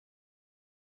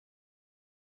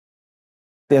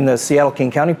In the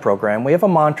Seattle-King County program, we have a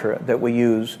mantra that we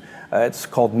use. It's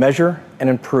called measure and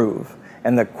improve.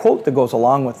 And the quote that goes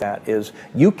along with that is,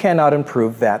 you cannot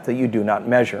improve that you do not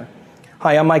measure.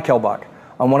 Hi, I'm Mike Helbock.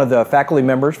 I'm one of the faculty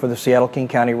members for the Seattle-King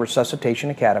County Resuscitation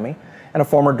Academy and a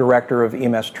former director of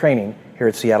EMS training here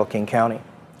at Seattle-King County.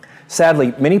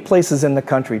 Sadly, many places in the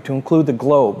country, to include the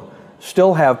globe,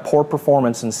 still have poor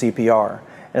performance in CPR.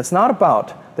 And it's not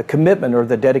about the commitment or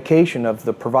the dedication of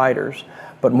the providers,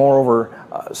 but moreover,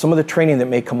 some of the training that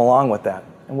may come along with that.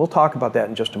 And we'll talk about that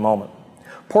in just a moment.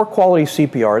 Poor quality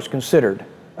CPR is considered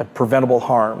a preventable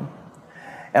harm.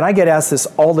 And I get asked this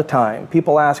all the time.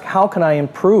 People ask, how can I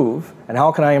improve? And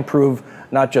how can I improve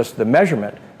not just the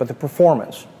measurement, but the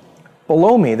performance?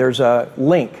 Below me, there's a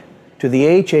link to the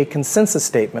AHA consensus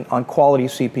statement on quality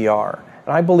CPR.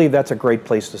 And I believe that's a great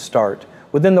place to start.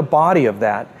 Within the body of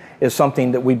that is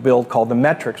something that we build called the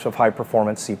metrics of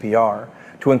high-performance CPR,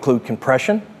 to include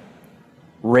compression,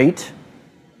 rate,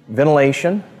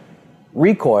 ventilation,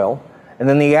 recoil, and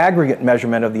then the aggregate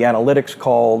measurement of the analytics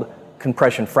called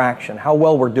compression fraction, how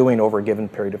well we're doing over a given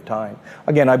period of time.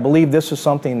 Again, I believe this is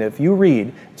something that if you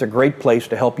read, it's a great place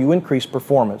to help you increase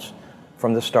performance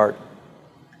from the start.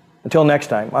 Until next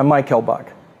time, I'm Mike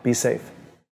Helbock. Be safe.